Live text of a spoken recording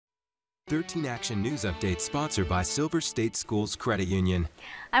13 Action News Update sponsored by Silver State Schools Credit Union.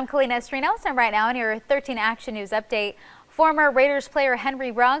 I'm Kalina Estrinos, and right now in your 13 Action News Update, former Raiders player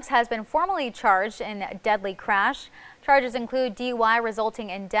Henry Ruggs has been formally charged in a deadly crash. Charges include DUI resulting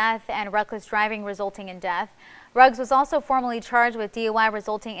in death and reckless driving resulting in death. Ruggs was also formally charged with DUI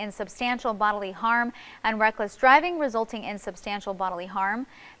resulting in substantial bodily harm and reckless driving resulting in substantial bodily harm.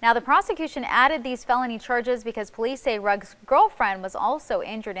 Now, the prosecution added these felony charges because police say Ruggs' girlfriend was also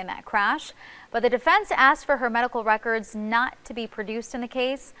injured in that crash, but the defense asked for her medical records not to be produced in the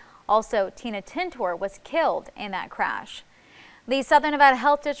case. Also, Tina Tintor was killed in that crash. The Southern Nevada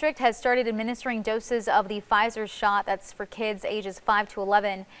Health District has started administering doses of the Pfizer shot that's for kids ages 5 to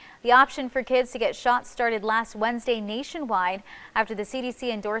 11. The option for kids to get shots started last Wednesday nationwide after the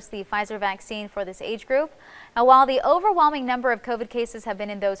CDC endorsed the Pfizer vaccine for this age group. Now, while the overwhelming number of COVID cases have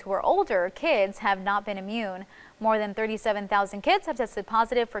been in those who are older, kids have not been immune. More than 37,000 kids have tested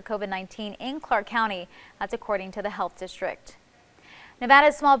positive for COVID-19 in Clark County. That's according to the health district.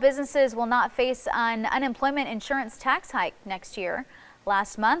 Nevada's small businesses will not face an unemployment insurance tax hike next year.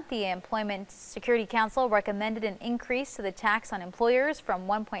 Last month, the Employment Security Council recommended an increase to the tax on employers from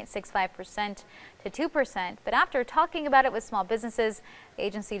 1.65% to 2%. But after talking about it with small businesses, the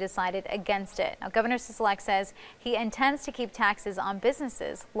agency decided against it. Now, Governor Sisolak says he intends to keep taxes on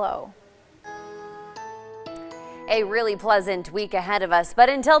businesses low. A really pleasant week ahead of us, but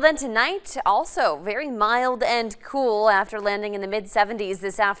until then, tonight also very mild and cool after landing in the mid-70s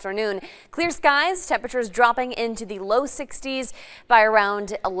this afternoon. Clear skies, temperatures dropping into the low 60s by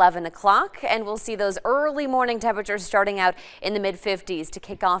around 11 o'clock, and we'll see those early morning temperatures starting out in the mid-50s to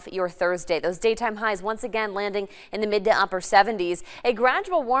kick off your Thursday. Those daytime highs once again landing in the mid to upper 70s. A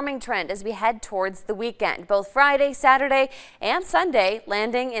gradual warming trend as we head towards the weekend. Both Friday, Saturday, and Sunday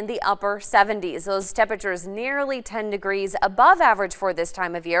landing in the upper 70s. Those temperatures nearly 10 degrees above average for this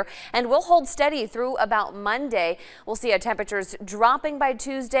time of year, and will hold steady through about Monday. We'll see our temperatures dropping by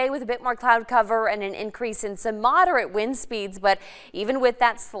Tuesday with a bit more cloud cover and an increase in some moderate wind speeds, but even with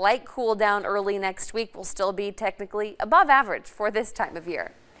that slight cool down early next week, we'll still be technically above average for this time of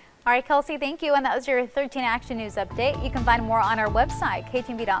year. All right, Kelsey, thank you. And that was your 13 Action News Update. You can find more on our website,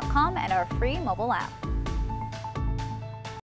 ktnv.com, and our free mobile app.